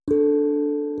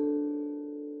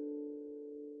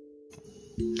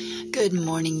Good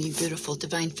morning, you beautiful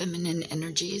divine feminine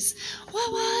energies.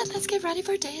 What? Let's get ready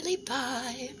for daily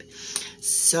vibe.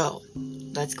 So,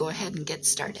 let's go ahead and get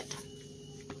started.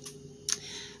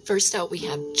 First out, we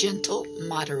have gentle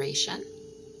moderation.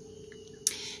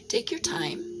 Take your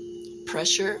time.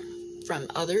 Pressure from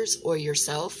others or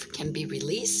yourself can be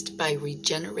released by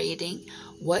regenerating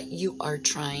what you are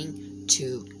trying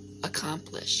to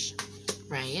accomplish.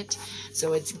 Right?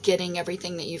 So it's getting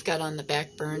everything that you've got on the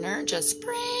back burner, just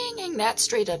bringing that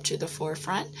straight up to the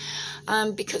forefront,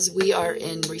 because we are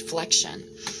in reflection,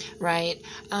 right?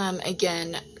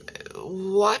 Again,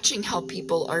 watching how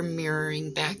people are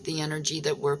mirroring back the energy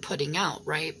that we're putting out,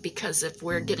 right? Because if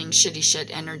we're getting shitty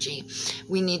shit energy,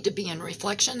 we need to be in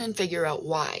reflection and figure out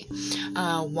why.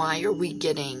 Why are we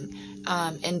getting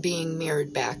and being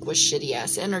mirrored back with shitty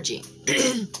ass energy?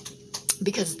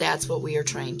 Because that's what we are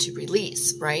trying to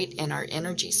release, right? In our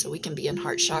energy, so we can be in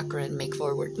heart chakra and make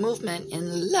forward movement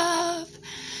in love.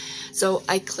 So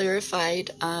I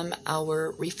clarified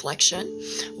our reflection.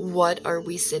 What are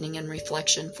we sitting in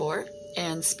reflection for?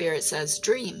 And Spirit says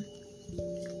dream.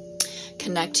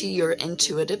 Connect to your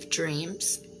intuitive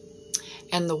dreams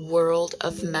and the world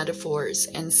of metaphors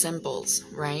and symbols,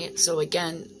 right? So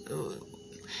again,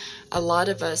 a lot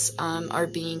of us are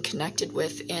being connected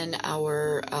with in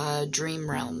our dream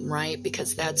realm, right?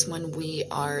 Because that's when we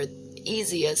are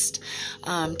easiest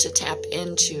to tap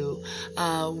into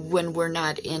when we're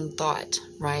not in thought,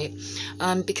 right?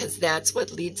 Because that's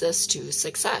what leads us to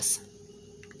success.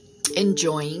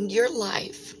 Enjoying your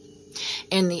life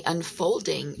and the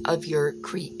unfolding of your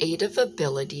creative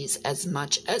abilities as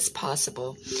much as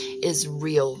possible is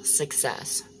real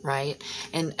success, right?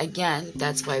 And again,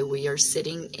 that's why we are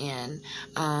sitting in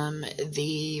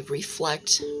the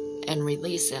reflect and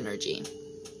release energy,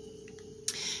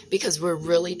 because we're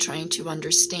really trying to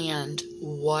understand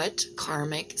what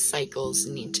karmic cycles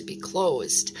need to be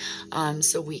closed,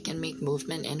 so we can make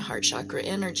movement in heart chakra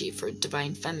energy for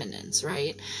divine feminines,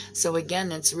 right? So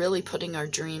again, it's really putting our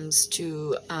dreams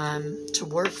to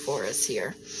work for us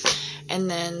here. And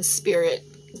then Spirit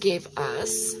gave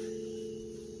us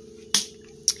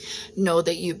know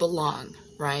that you belong,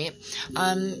 right?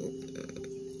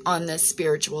 On this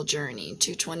spiritual journey,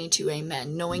 222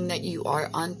 amen, knowing that you are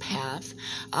on path,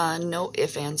 no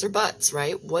ifs, ands, or buts,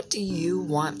 right? What do you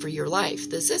want for your life?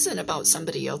 This isn't about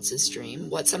somebody else's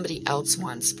dream, what somebody else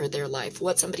wants for their life,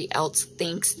 what somebody else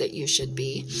thinks that you should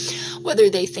be, whether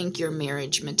they think you're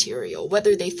marriage material,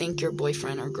 whether they think you're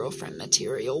boyfriend or girlfriend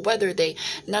material,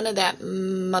 none of that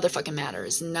motherfucking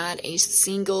matters. Not a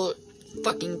single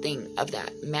fucking thing of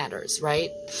that matters,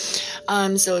 right?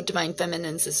 So divine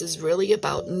feminines, this is really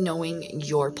about knowing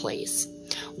your place.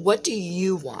 What do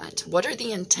you want? What are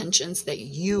the intentions that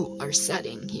you are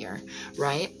setting here,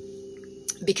 right?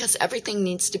 Because everything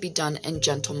needs to be done in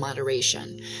gentle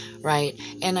moderation, right?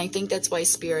 And I think that's why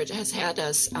Spirit has had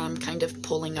us kind of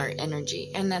pulling our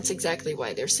energy. And that's exactly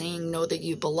why they're saying, know that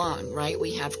you belong, right?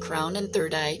 We have crown and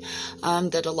third eye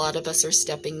that a lot of us are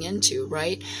stepping into,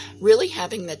 right? Really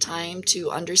having the time to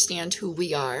understand who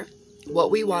we are,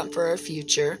 what we want for our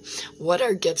future, what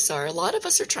our gifts are. A lot of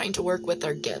us are trying to work with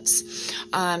our gifts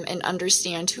and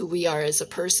understand who we are as a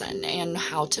person and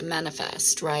how to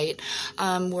manifest, right?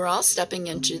 We're all stepping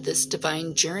into this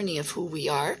divine journey of who we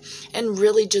are and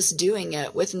really just doing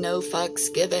it with no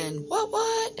fucks given.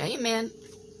 What? Amen.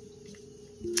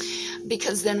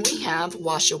 Because then we have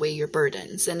wash away your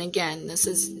burdens. And again, this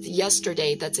is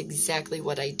yesterday. That's exactly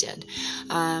what I did.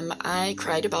 I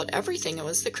cried about everything. It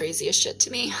was the craziest shit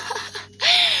to me.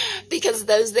 Because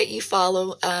those that you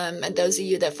follow, those of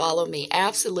you that follow me,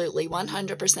 absolutely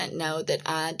 100% know that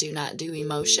I do not do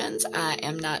emotions. I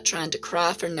am not trying to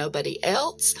cry for nobody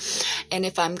else. And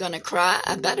if I'm going to cry,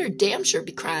 I better damn sure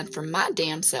be crying for my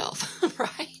damn self,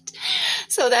 right?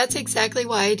 So that's exactly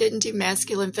why I didn't do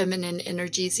masculine, feminine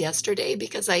energies yesterday,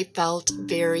 because I felt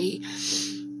very,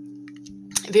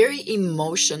 very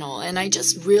emotional, and I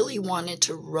just really wanted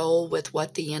to roll with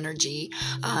what the energy,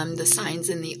 the signs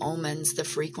and the omens, the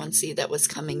frequency that was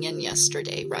coming in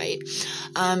yesterday, right?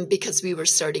 Because we were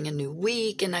starting a new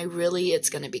week, and it's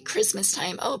going to be Christmas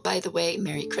time. Oh, by the way,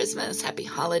 Merry Christmas, Happy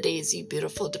Holidays, you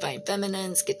beautiful divine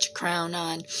feminines. Get your crown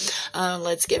on.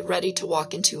 Let's get ready to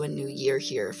walk into a new year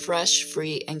here, fresh,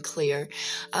 free, and clear,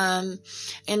 and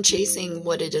chasing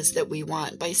what it is that we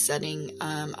want by setting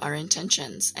our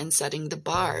intentions and setting the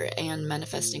bar and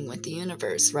manifesting with the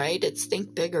universe, right? It's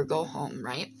think big or go home,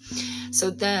 right? So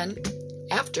then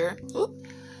after,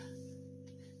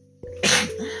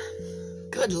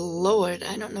 good Lord,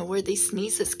 I don't know where these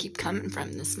sneezes keep coming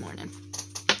from this morning.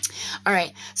 All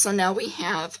right, so now we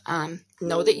have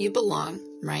know that you belong,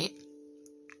 right?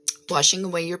 washing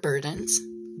away your burdens.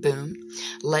 Boom.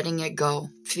 Letting it go,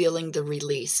 feeling the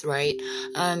release, right?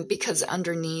 Because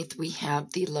underneath we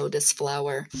have the lotus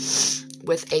flower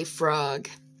with a frog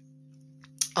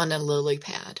on a lily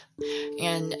pad.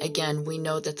 And again, we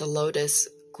know that the lotus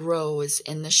grows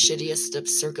in the shittiest of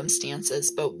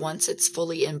circumstances, but once it's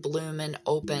fully in bloom and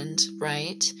opened,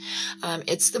 right,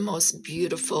 it's the most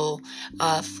beautiful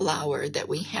flower that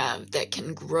we have that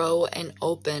can grow and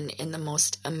open in the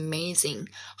most amazing,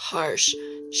 harsh,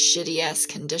 shitty-ass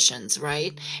conditions,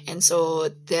 right? And so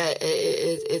that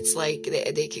it's like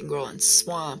they can grow in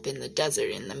swamp, in the desert,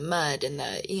 in the mud, in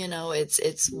the,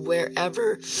 it's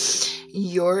wherever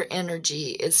your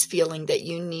energy is feeling that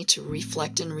you need to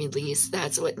reflect and release.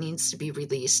 That's what needs to be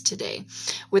released today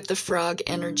with the frog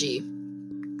energy.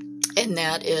 And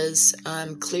that is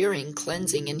clearing,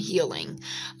 cleansing, and healing,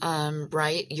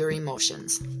 right? Your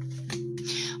emotions,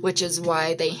 which is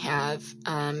why they have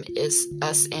is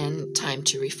us in time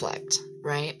to reflect,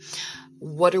 right?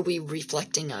 What are we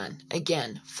reflecting on?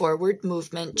 Again, forward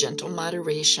movement, gentle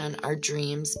moderation, our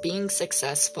dreams, being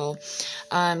successful.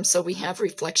 So we have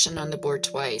reflection on the board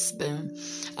twice. Boom.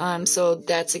 So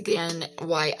that's again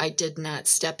why I did not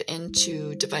step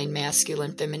into divine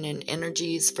masculine, feminine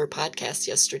energies for podcast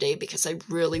yesterday, because I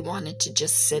really wanted to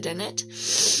just sit in it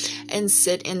and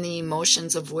sit in the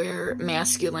emotions of where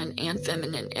masculine and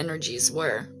feminine energies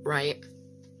were, right?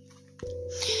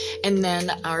 And then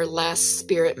our last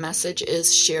spirit message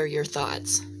is share your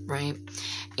thoughts, right?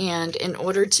 And in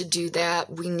order to do that,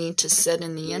 we need to sit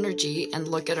in the energy and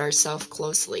look at ourselves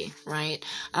closely, right?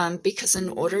 Because in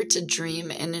order to dream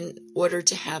and in order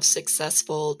to have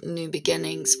successful new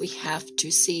beginnings, we have to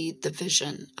see the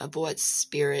vision of what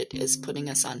spirit is putting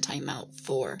us on timeout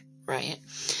for, right?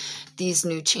 These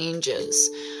new changes,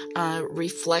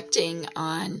 reflecting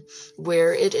on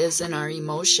where it is in our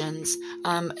emotions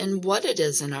and what it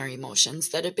is in our emotions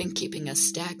that have been keeping us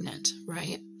stagnant,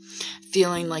 right?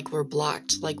 Feeling like we're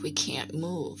blocked, like we can't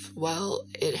move. Well,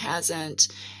 it hasn't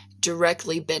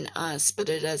directly been us, but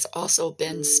it has also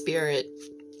been spirit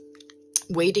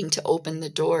waiting to open the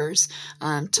doors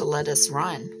to let us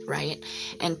run, right?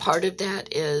 And part of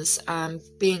that is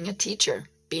being a teacher,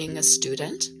 being a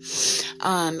student,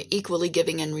 equally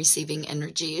giving and receiving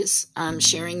energies,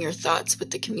 sharing your thoughts with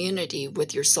the community,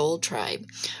 with your soul tribe,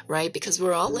 right? Because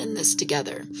we're all in this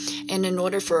together. And in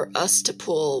order for us to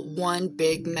pull one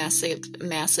big,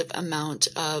 massive amount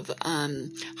of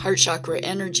heart chakra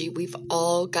energy, we've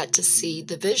all got to see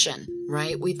the vision,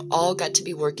 right? We've all got to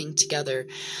be working together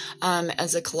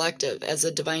as a collective, as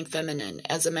a divine feminine,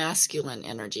 as a masculine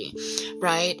energy,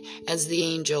 right? As the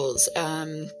angels,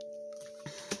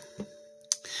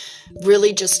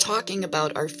 really just talking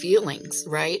about our feelings,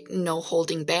 right? No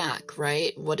holding back,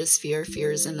 right? What is fear?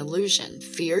 Fear is an illusion.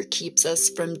 Fear keeps us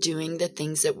from doing the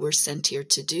things that we're sent here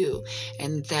to do.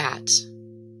 And that,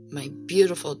 my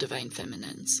beautiful divine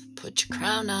feminines, put your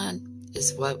crown on,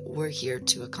 is what we're here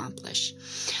to accomplish.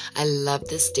 I love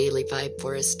this daily vibe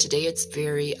for us. Today it's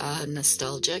very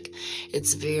nostalgic.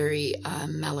 It's very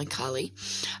melancholy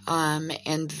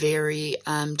and very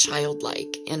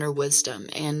childlike, inner wisdom.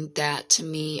 And that, to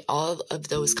me, all of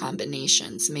those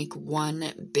combinations make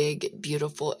one big,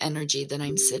 beautiful energy that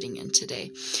I'm sitting in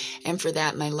today. And for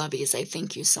that, my lovies, I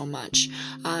thank you so much.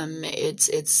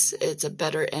 It's a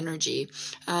better energy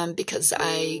because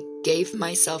I gave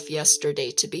myself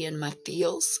yesterday to be in my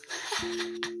feels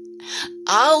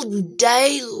all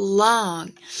day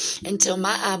long until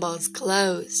my eyeballs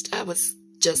closed. I was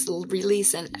just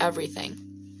releasing everything.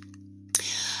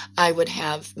 I would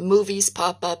have movies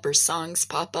pop up or songs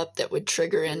pop up that would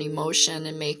trigger an emotion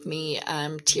and make me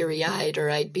teary-eyed, or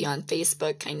I'd be on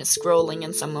Facebook kind of scrolling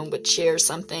and someone would share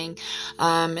something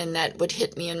and that would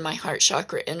hit me in my heart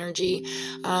chakra energy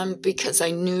because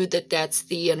I knew that that's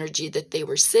the energy that they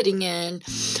were sitting in.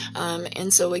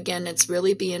 And so again, it's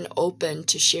really being open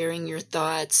to sharing your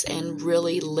thoughts and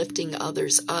really lifting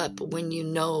others up when you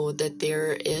know that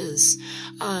there is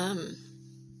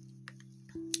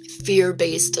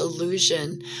fear-based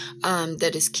illusion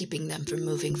that is keeping them from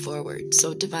moving forward.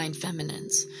 So divine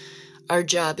feminines, our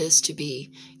job is to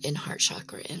be in heart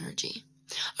chakra energy.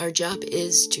 Our job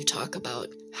is to talk about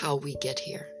how we get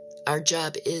here. Our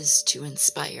job is to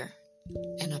inspire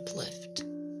and uplift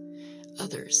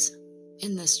others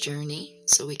in this journey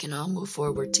so we can all move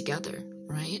forward together,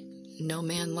 right? No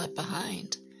man left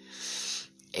behind,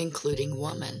 including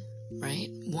woman, right?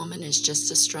 Woman is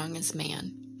just as strong as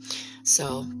man.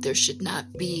 So there should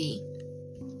not be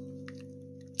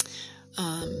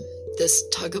this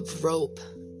tug of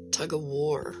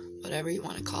war, whatever you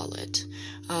want to call it,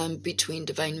 between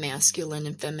divine masculine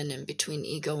and feminine, between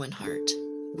ego and heart.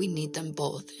 we need them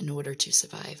both in order to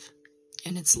survive.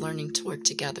 And it's learning to work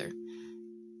together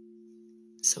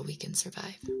so we can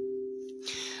survive.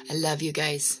 I love you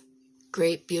guys.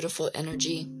 Great, beautiful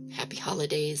energy. Happy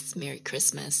holidays. Merry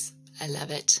Christmas. I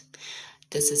love it.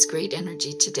 This is great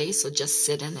energy today, so just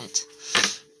sit in it.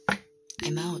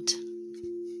 I'm out.